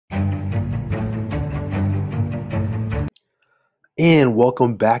And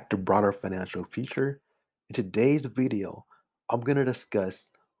welcome back to Broader Financial Future. In today's video, I'm going to discuss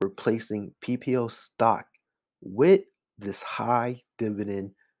replacing PPO stock with this high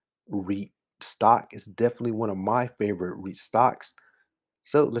dividend REIT stock. It's definitely one of my favorite REIT stocks.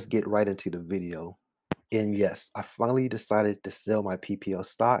 So let's get right into the video. And yes, I finally decided to sell my PPO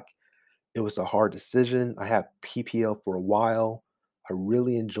stock. It was a hard decision. I had PPO for a while. I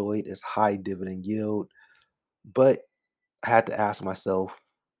really enjoyed its high dividend yield, but I had to ask myself,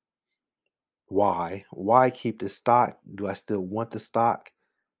 why? Why keep this stock? Do I still want the stock?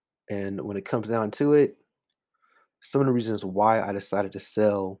 And when it comes down to it, some of the reasons why I decided to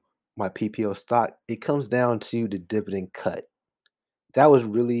sell my PPO stock, it comes down to the dividend cut. That was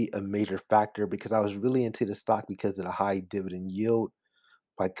really a major factor because I was really into the stock because of the high dividend yield.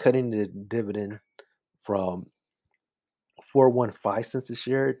 By cutting the dividend from 415 cents a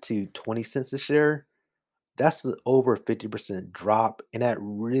share to 20 cents a share, that's over 50% drop. And that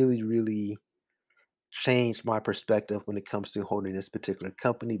really changed my perspective when it comes to holding this particular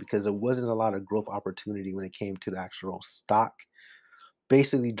company because there wasn't a lot of growth opportunity when it came to the actual stock,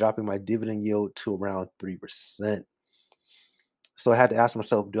 basically dropping my dividend yield to around 3%. So I had to ask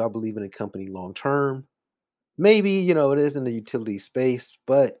myself, do I believe in a company long term? Maybe, it is in the utility space,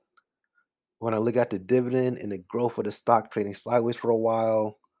 but when I look at the dividend and the growth of the stock trading sideways for a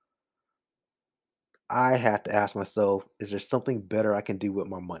while, I had to ask myself, is there something better I can do with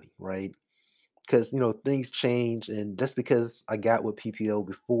my money, right? Because things change, and just because I got with PPO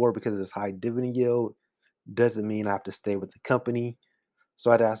before because of this high dividend yield doesn't mean I have to stay with the company.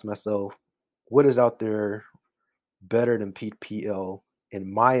 So I'd ask myself, what is out there better than PPO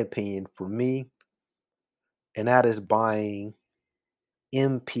in my opinion for me? And that is buying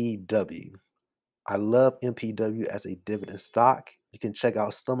MPW. I love MPW as a dividend stock. You can check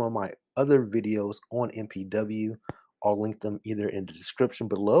out some of my other videos on MPW. I'll link them either in the description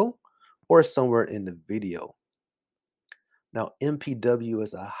below or somewhere in the video. Now, MPW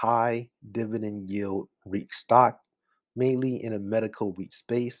is a high dividend yield REIT stock, mainly in a medical REIT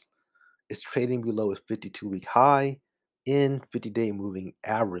space. It's trading below a 52-week high in 50-day moving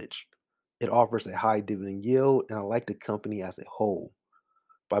average. It offers a high dividend yield, and I like the company as a whole.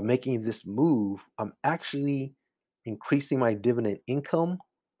 By making this move, I'm actually increasing my dividend income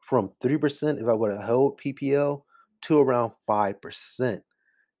from 3% if I would have held PPL to around 5%.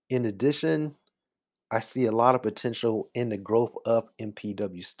 In addition, I see a lot of potential in the growth of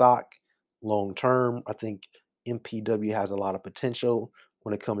MPW stock long term. I think MPW has a lot of potential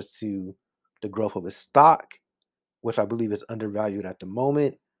when it comes to the growth of its stock, which I believe is undervalued at the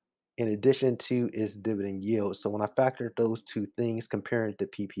moment, in addition to its dividend yield. So when I factored those two things comparing it to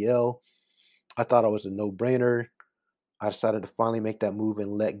PPL, I thought it was a no brainer. I decided to finally make that move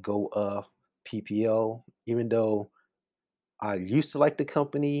and let go of PPL. Even though I used to like the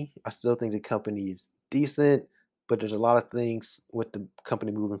company. I still think the company is decent, but there's a lot of things with the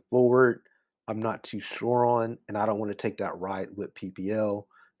company moving forward I'm not too sure on, and I don't want to take that ride with PPL.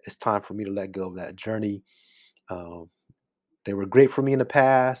 It's time for me to let go of that journey. Um, they were great for me in the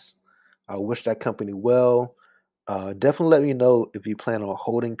past. I wish that company well. Definitely let me know if you plan on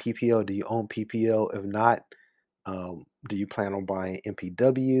holding PPL. Do you own PPL? If not, do you plan on buying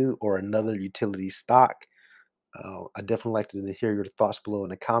MPW or another utility stock? I definitely like to hear your thoughts below in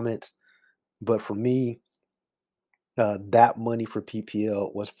the comments. But for me, that money for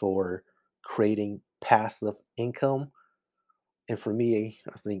PPL was for creating passive income. And for me,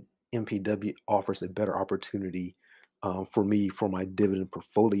 I think MPW offers a better opportunity for me for my dividend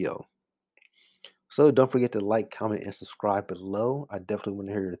portfolio. So don't forget to like, comment, and subscribe below. I definitely want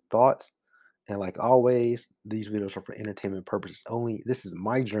to hear your thoughts. And like always, these videos are for entertainment purposes only. This is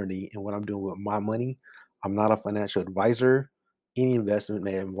my journey and what I'm doing with my money. I'm not a financial advisor. Any investment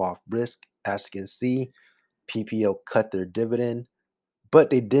may involve risk. As you can see, PPO cut their dividend, but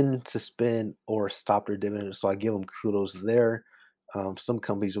they didn't suspend or stop their dividend. So I give them kudos there. Some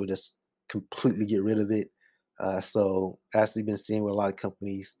companies will just completely get rid of it. So as we've been seeing with a lot of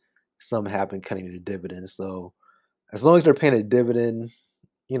companies, some have been cutting their dividends. So as long as they're paying a dividend,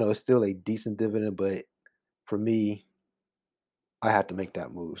 it's still a decent dividend. But for me, I had to make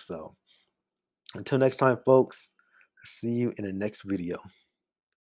that move. So until next time, folks, see you in the next video.